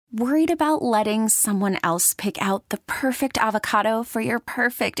Worried about letting someone else pick out the perfect avocado for your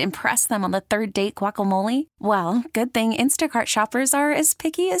perfect impress them on the third date guacamole? Well, good thing Instacart shoppers are as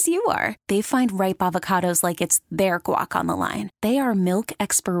picky as you are. They find ripe avocados like it's their guac on the line. They are milk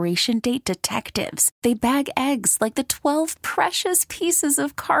expiration date detectives. They bag eggs like the 12 precious pieces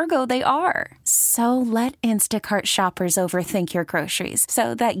of cargo they are. So let Instacart shoppers overthink your groceries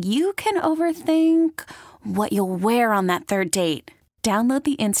so that you can overthink what you'll wear on that third date. Download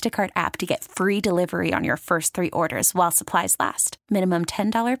the Instacart app to get free delivery on your first 3 orders while supplies last. Minimum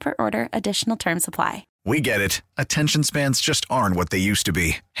 $10 per order. Additional terms apply. We get it. Attention spans just aren't what they used to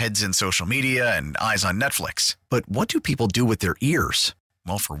be. Heads in social media and eyes on Netflix. But what do people do with their ears?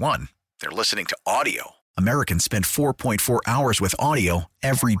 Well, for one, they're listening to audio. Americans spend 4.4 hours with audio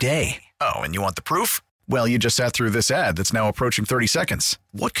every day. Oh, and you want the proof? Well, you just sat through this ad that's now approaching 30 seconds.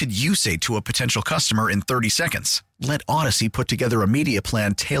 What could you say to a potential customer in 30 seconds? Let Odyssey put together a media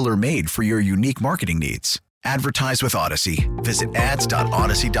plan tailor-made for your unique marketing needs. Advertise with Odyssey. Visit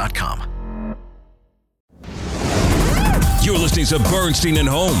ads.odyssey.com. You're listening to Bernstein and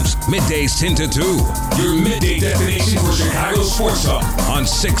Holmes, middays 10 to 2. Your midday destination for Chicago sports talk on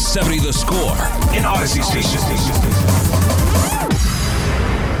 670 The Score in Odyssey Station.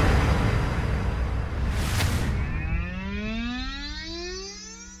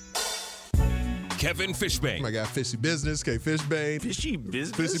 Kevin Fishbain. I got Fishy Business, Fishbain. Fishy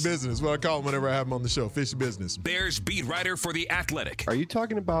Business? Fishy Business, what I call him whenever I have him on the show, Fishy Business. Bears beat writer for The Athletic. Are you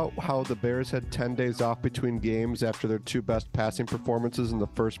talking about how the Bears had 10 days off between games after their 2 best passing performances, and the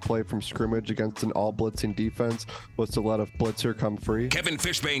first play from scrimmage against an all-blitzing defense was to let a blitzer come free? Kevin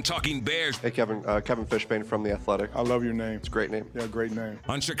Fishbain talking Bears. Hey, Kevin Fishbain from The Athletic. I love your name. It's a great name. Yeah, great name.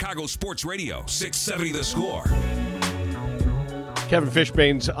 On Chicago Sports Radio, 670 The Score. Kevin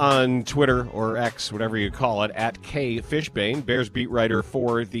Fishbain's on Twitter, or X, whatever you call it, at K Fishbain, Bears beat writer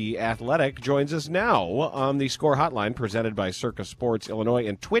for The Athletic, joins us now on the Score Hotline presented by Circus Sports Illinois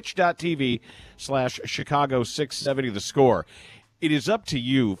and twitch.tv/Chicago670 The Score. It is up to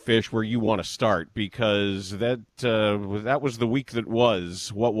you, Fish, where you want to start, because that was the week that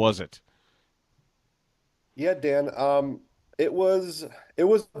was. What was it? Yeah, Dan. It was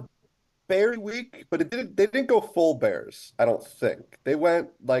Bears week, but they didn't go full Bears, I don't think. They went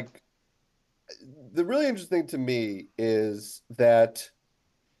the really interesting to me is that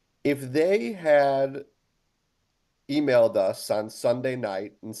if they had emailed us on Sunday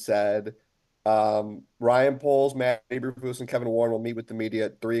night and said, Ryan Poles, Matt Eberflus, and Kevin Warren will meet with the media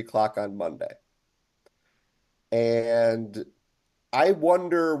at 3 o'clock on Monday. And I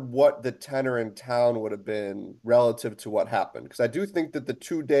wonder what the tenor in town would have been relative to what happened. Because I do think that the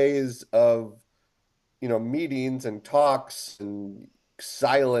 2 days of, meetings and talks and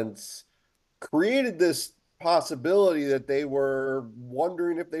silence created this possibility that they were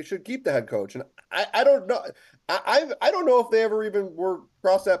wondering if they should keep the head coach. And I don't know. I don't know if they ever even were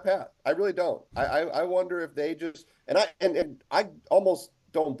crossed that path. I really don't. I wonder if they just, and I almost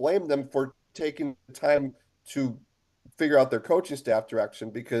don't blame them for taking the time to figure out their coaching staff direction,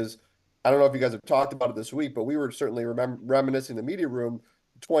 because I don't know if you guys have talked about it this week, but we were certainly reminiscing in the media room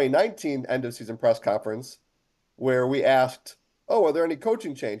 2019 end of season press conference where we asked, "Oh, are there any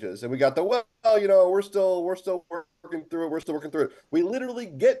coaching changes?" And we got we're still working through it. We're still working through it. We literally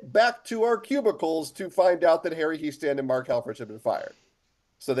get back to our cubicles to find out that Harry Hiestand and Mark Helfrich had been fired.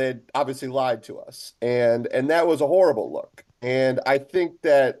 So they had obviously lied to us, and that was a horrible look. And I think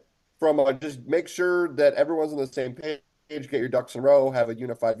that just make sure that everyone's on the same page, get your ducks in a row, have a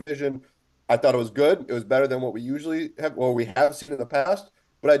unified vision. I thought it was good. It was better than what we usually have, or we have seen in the past.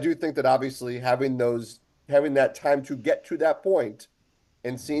 But I do think that obviously having that time to get to that point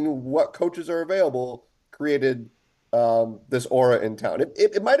and seeing what coaches are available created this aura in town.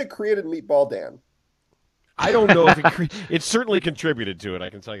 It might have created Meatball Dan. I don't know if it certainly contributed to it,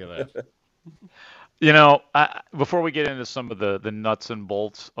 I can tell you that. Before we get into some of the nuts and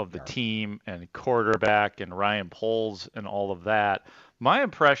bolts of the team and quarterback and Ryan Poles and all of that, my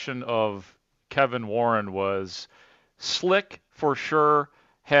impression of Kevin Warren was slick for sure,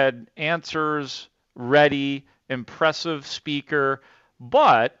 had answers ready, impressive speaker,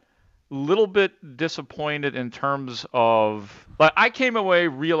 but a little bit disappointed in terms of, I came away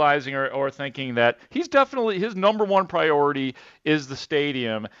realizing or thinking that he's definitely, his number one priority is the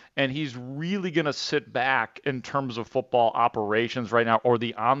stadium, and he's really going to sit back in terms of football operations right now, or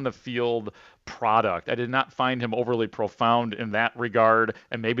the on-the-field product. I did not find him overly profound in that regard,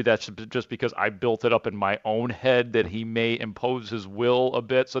 and maybe that's just because I built it up in my own head that he may impose his will a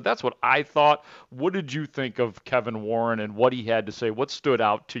bit. So that's what I thought. What did you think of Kevin Warren and what he had to say? What stood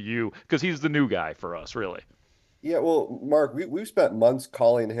out to you? Because he's the new guy for us, really. Yeah, well, Mark, we've spent months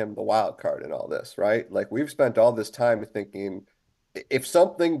calling him the wild card in all this, right? Like we've spent all this time thinking if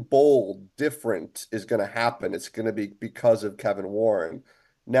something bold, different is going to happen, it's going to be because of Kevin Warren.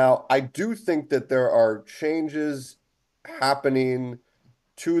 Now, I do think that there are changes happening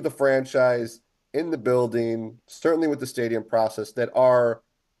to the franchise in the building, certainly with the stadium process, that are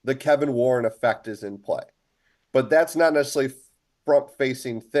the Kevin Warren effect is in play. But that's not necessarily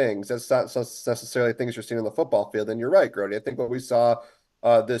front-facing things. That's not necessarily things you're seeing on the football field. And you're right, Grote. I think what we saw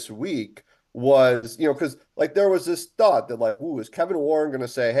this week was, because like there was this thought that like, ooh, is Kevin Warren going to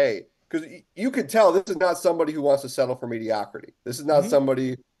say, hey, because you could tell this is not somebody who wants to settle for mediocrity. This is not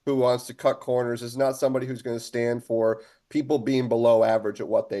somebody who wants to cut corners. This is not somebody who's going to stand for people being below average at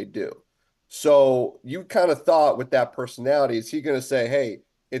what they do. So you kind of thought with that personality, is he going to say, hey,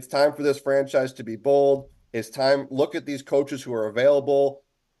 it's time for this franchise to be bold. It's time. Look at these coaches who are available.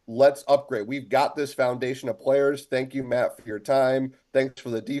 Let's upgrade. We've got this foundation of players. Thank you, Matt, for your time. Thanks for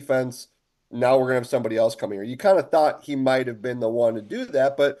the defense. Now we're going to have somebody else coming here. You kind of thought he might have been the one to do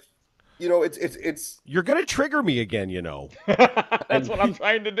that, but it's you're going to trigger me again, That's what I'm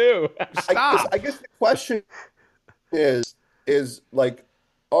trying to do. Stop. I guess the question is like,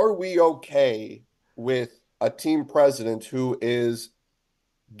 are we okay with a team president who is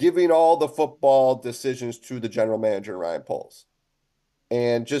giving all the football decisions to the general manager, Ryan Poles,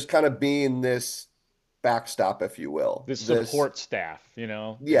 and just kind of being this backstop, if you will. This support staff,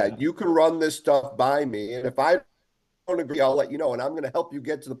 Yeah, you can run this stuff by me, and if I don't agree, I'll let you know, and I'm going to help you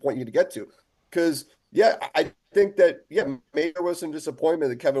get to the point you need to get to. Because, yeah, I think that, maybe there was some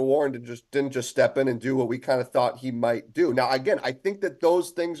disappointment that Kevin Warren didn't just step in and do what we kind of thought he might do. Now, again, I think that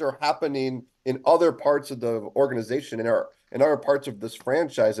those things are happening in other parts of the organization and in other parts of this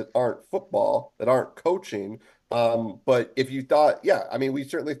franchise that aren't football, that aren't coaching. But if you thought, we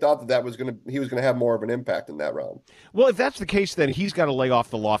certainly thought that he was gonna have more of an impact in that realm. Well, if that's the case, then he's got to lay off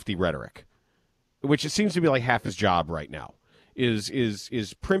the lofty rhetoric, which it seems to be like half his job right now.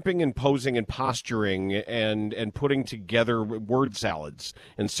 Is primping and posing and posturing and putting together word salads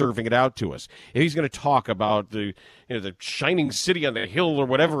and serving it out to us. If he's going to talk about the shining city on the hill or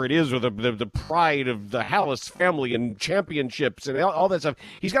whatever it is, or the pride of the Hallis family and championships and all that stuff,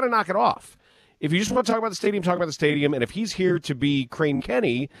 he's got to knock it off. If you just want to talk about the stadium, talk about the stadium. And if he's here to be Crane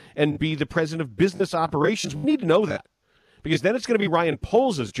Kenny and be the president of business operations, we need to know that, because then it's going to be Ryan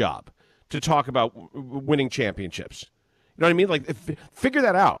Poles' job to talk about winning championships. You know what I mean? Like, figure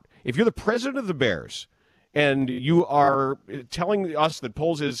that out. If you're the president of the Bears and you are telling us that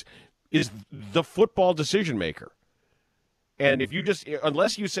Poles is the football decision maker, and if you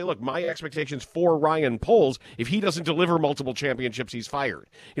unless you say, look, my expectations for Ryan Poles, if he doesn't deliver multiple championships, he's fired.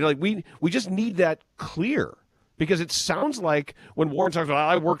 We just need that clear, because it sounds like when Warren talks about,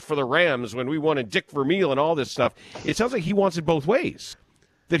 I worked for the Rams when we wanted Dick Vermeil and all this stuff, it sounds like he wants it both ways.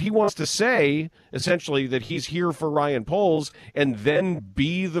 That he wants to say, essentially, that he's here for Ryan Poles and then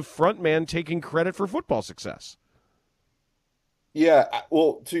be the front man taking credit for football success. Yeah,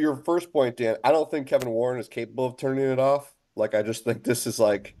 well, to your first point, Dan, I don't think Kevin Warren is capable of turning it off. Like, I just think this is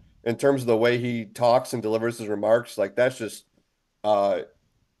like, in terms of the way he talks and delivers his remarks, like, that's just, I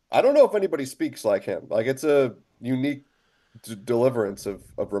don't know if anybody speaks like him. Like, it's a unique deliverance of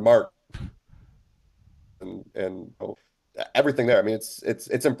remark and everything there. I mean,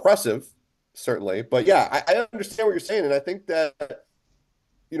 it's impressive, certainly, but yeah, I understand what you're saying, and I think that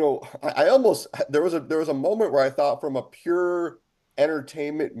I almost there was a moment where I thought, from a pure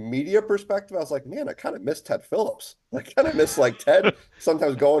entertainment media perspective, I was like, man, I kind of miss Ted Phillips. I kind of miss like Ted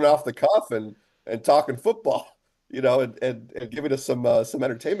sometimes going off the cuff and talking football, and giving us some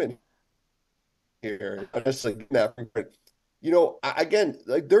entertainment here. I'm just like that. Again,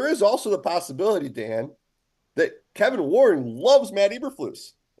 like there is also the possibility, Dan, that Kevin Warren loves Matt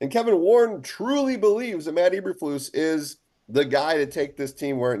Eberflus, and Kevin Warren truly believes that Matt Eberflus is the guy to take this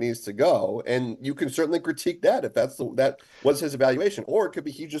team where it needs to go. And you can certainly critique that if that was his evaluation, or it could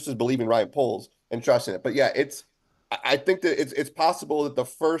be he just is believing Ryan Poles and trusting it. But yeah, I think that it's possible that the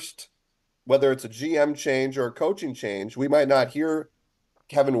first, whether it's a GM change or a coaching change, we might not hear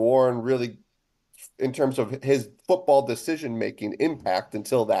Kevin Warren really in terms of his football decision-making impact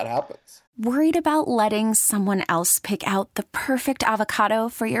until that happens. Worried about letting someone else pick out the perfect avocado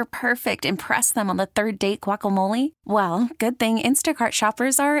for your perfect impress them on the third date guacamole? Well, good thing Instacart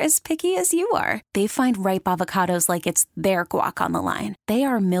shoppers are as picky as you are. They find ripe avocados like it's their guac on the line. They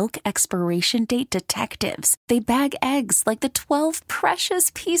are milk expiration date detectives. They bag eggs like the 12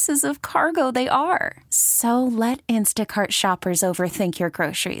 precious pieces of cargo they are. So let Instacart shoppers overthink your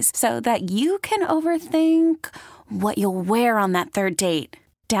groceries so that you can overthink what you'll wear on that third date.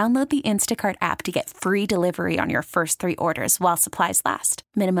 Download the Instacart app to get free delivery on your first 3 orders while supplies last.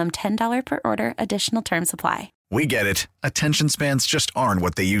 Minimum $10 per order. Additional terms apply. We get it. Attention spans just aren't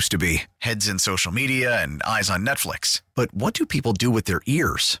what they used to be. Heads in social media and eyes on Netflix. But what do people do with their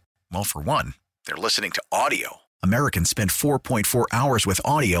ears? Well, for one, they're listening to audio. Americans spend 4.4 hours with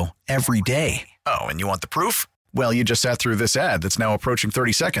audio every day. Oh, and you want the proof? Well, you just sat through this ad that's now approaching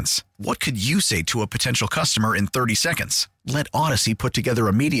 30 seconds. What could you say to a potential customer in 30 seconds? Let Odyssey put together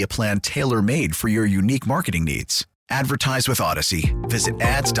a media plan tailor-made for your unique marketing needs. Advertise with Odyssey. Visit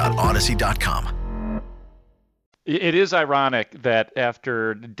ads.odyssey.com. It is ironic that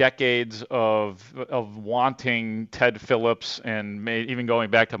after decades of wanting Ted Phillips and even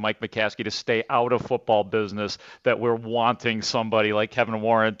going back to Mike McCaskey to stay out of football business, that we're wanting somebody like Kevin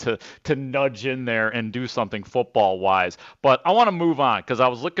Warren to nudge in there and do something football wise. But I want to move on because I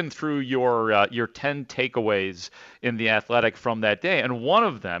was looking through your 10 takeaways in The Athletic from that day, and one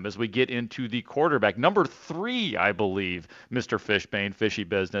of them, as we get into the quarterback, number 3, I believe, Mr. Fishbain, Fishy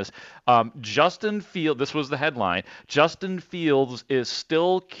Business, Justin Fields. This was the headline. Justin Fields is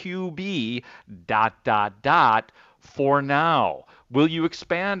still QB ... for now. Will you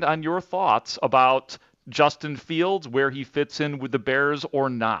expand on your thoughts about Justin Fields, where he fits in with the Bears or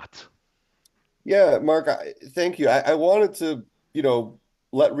not? Yeah, Mark, thank you. I wanted to,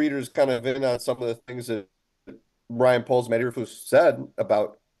 let readers kind of in on some of the things that Ryan Poles, Matt Eberflus said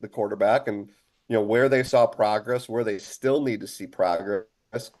about the quarterback and, where they saw progress, where they still need to see progress.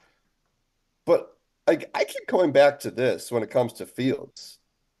 But I keep coming back to this when it comes to Fields.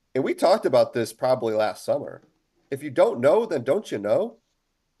 And we talked about this probably last summer. If you don't know, then don't you know?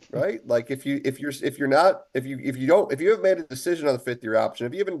 Right? Like if you haven't made a decision on the 5th-year option,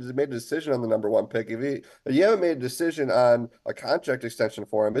 if you haven't made a decision on the number 1 pick, if you haven't made a decision on a contract extension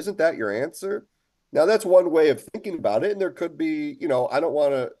for him, isn't that your answer? Now that's one way of thinking about it. And there could be, I don't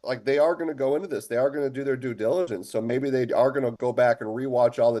want to, they are going to go into this. They are going to do their due diligence. So maybe they are going to go back and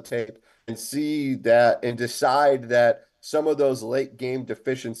rewatch all the tape and see that and decide that some of those late game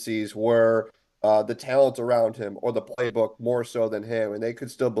deficiencies were the talent around him or the playbook more so than him. And they could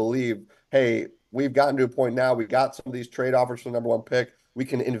still believe, hey, we've gotten to a point now. We got some of these trade offers for the number 1 pick. We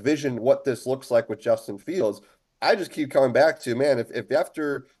can envision what this looks like with Justin Fields. I just keep coming back to, man, if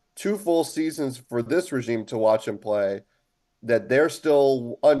after 2 full seasons for this regime to watch him play, that they're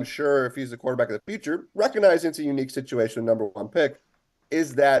still unsure if he's the quarterback of the future, recognizing it's a unique situation, number 1 pick,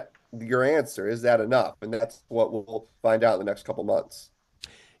 is that your answer? Is that enough? And that's what we'll find out in the next couple months.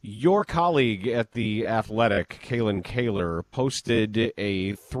 Your colleague at The Athletic, Kalen Kaler, posted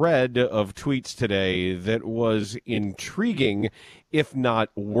a thread of tweets today that was intriguing, if not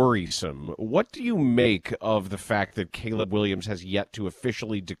worrisome. What do you make of the fact that Caleb Williams has yet to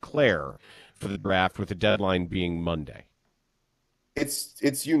officially declare for the draft, with the deadline being Monday?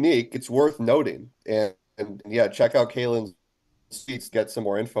 It's unique. It's worth noting. And yeah, check out Kalen's tweets, get some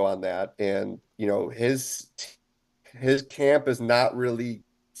more info on that. And, his camp is not really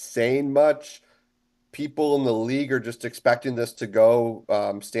saying much. People in the league are just expecting this to go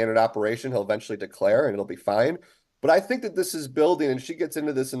standard operation. He'll eventually declare and it'll be fine. But I think that this is building, and she gets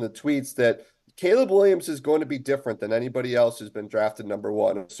into this in the tweets, that Caleb Williams is going to be different than anybody else who's been drafted number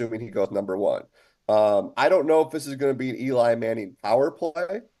 1, assuming he goes number 1. I don't know if this is going to be an Eli Manning power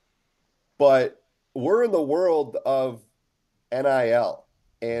play, but we're in the world of NIL,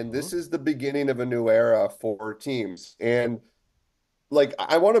 and this is the beginning of a new era for teams. And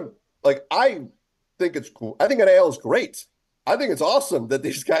I think it's cool. I think NIL is great. I think it's awesome that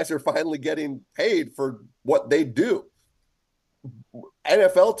these guys are finally getting paid for what they do.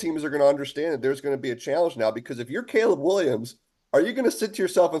 NFL teams are going to understand that there's going to be a challenge now, because if you're Caleb Williams, are you going to sit to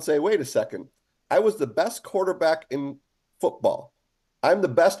yourself and say, wait a second, I was the best quarterback in football. I'm the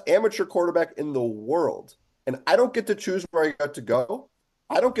best amateur quarterback in the world, and I don't get to choose where I got to go.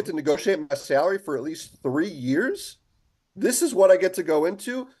 I don't get to negotiate my salary for at least 3 years. This is what I get to go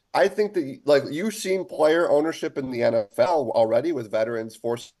into. I think that, you've seen player ownership in the NFL already with veterans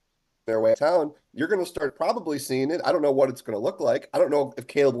forcing their way to town. You're going to start probably seeing it. I don't know what it's going to look like. I don't know if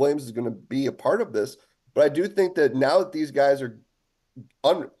Caleb Williams is going to be a part of this, but I do think that now that these guys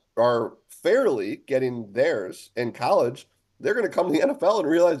are fairly getting theirs in college, they're going to come to the NFL and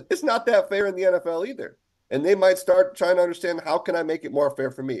realize it's not that fair in the NFL either. And they might start trying to understand, how can I make it more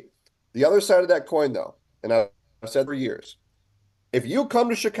fair for me? The other side of that coin, though, and I've said for years, if you come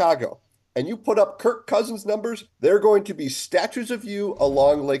to Chicago and you put up Kirk Cousins numbers, there are going to be statues of you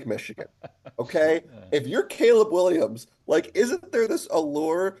along Lake Michigan. Okay? If you're Caleb Williams, isn't there this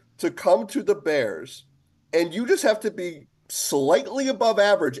allure to come to the Bears and you just have to be slightly above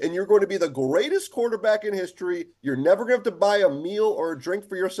average, and you're going to be the greatest quarterback in history. You're never going to have to buy a meal or a drink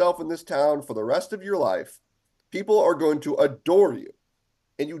for yourself in this town for the rest of your life. People are going to adore you.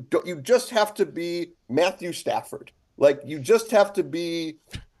 And you just have to be Matthew Stafford. Like, you just have to be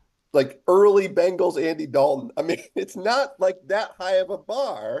like early Bengals Andy Dalton. I mean, it's not like that high of a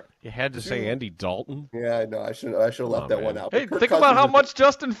bar. You had to say Andy Dalton? Yeah, I know. I should have left that one out. Hey, think about how much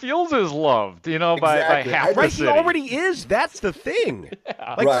Justin Fields is loved, by half the Right, city. he already is. That's the thing.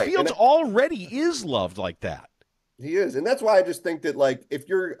 Yeah. Like, Right. Fields already is loved like that. He is. And that's why I just think that, like, if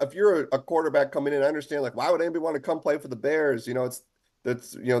you're a quarterback coming in, I understand, like, why would anybody want to come play for the Bears?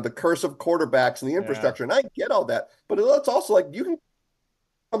 That's the curse of quarterbacks and the infrastructure. And I get all that. But it's also like, you can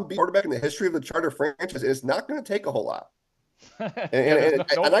come be quarterback in the history of the Charter franchise. It's not going to take a whole lot. And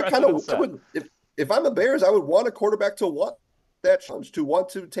I kind of would, if I'm the Bears, I would want a quarterback to want that challenge, to want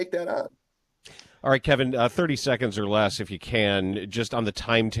to take that on. All right, Kevin, 30 seconds or less, if you can, just on the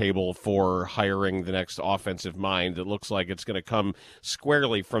timetable for hiring the next offensive mind. It looks like it's going to come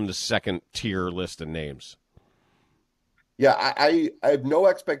squarely from the second-tier list of names. Yeah, I have no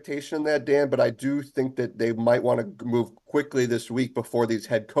expectation in that, Dan, but I do think that they might want to move quickly this week before these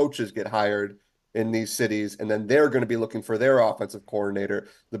head coaches get hired in these cities, and then they're going to be looking for their offensive coordinator.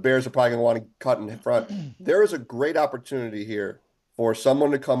 The Bears are probably going to want to cut in front. There is a great opportunity here for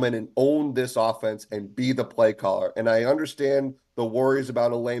someone to come in and own this offense and be the play caller. And I understand the worries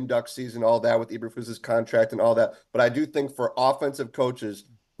about a lame duck season, all that with Eberflus's contract and all that, but I do think for offensive coaches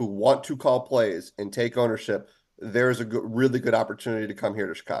who want to call plays and take ownership, there's a really good opportunity to come here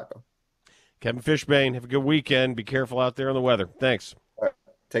to Chicago. Kevin Fishbain, have a good weekend. Be careful out there in the weather. Thanks. All right.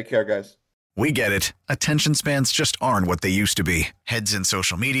 Take care, guys. We get it. Attention spans just aren't what they used to be. Heads in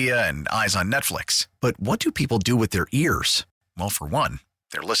social media and eyes on Netflix. But what do people do with their ears? Well, for one,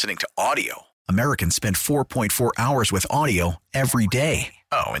 they're listening to audio. Americans spend 4.4 hours with audio every day.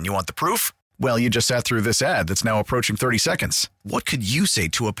 Oh, and you want the proof? Well, you just sat through this ad that's now approaching 30 seconds. What could you say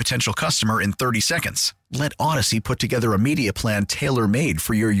to a potential customer in 30 seconds? Let Odyssey put together a media plan tailor-made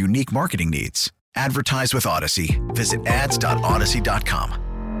for your unique marketing needs. Advertise with Odyssey. Visit ads.odyssey.com.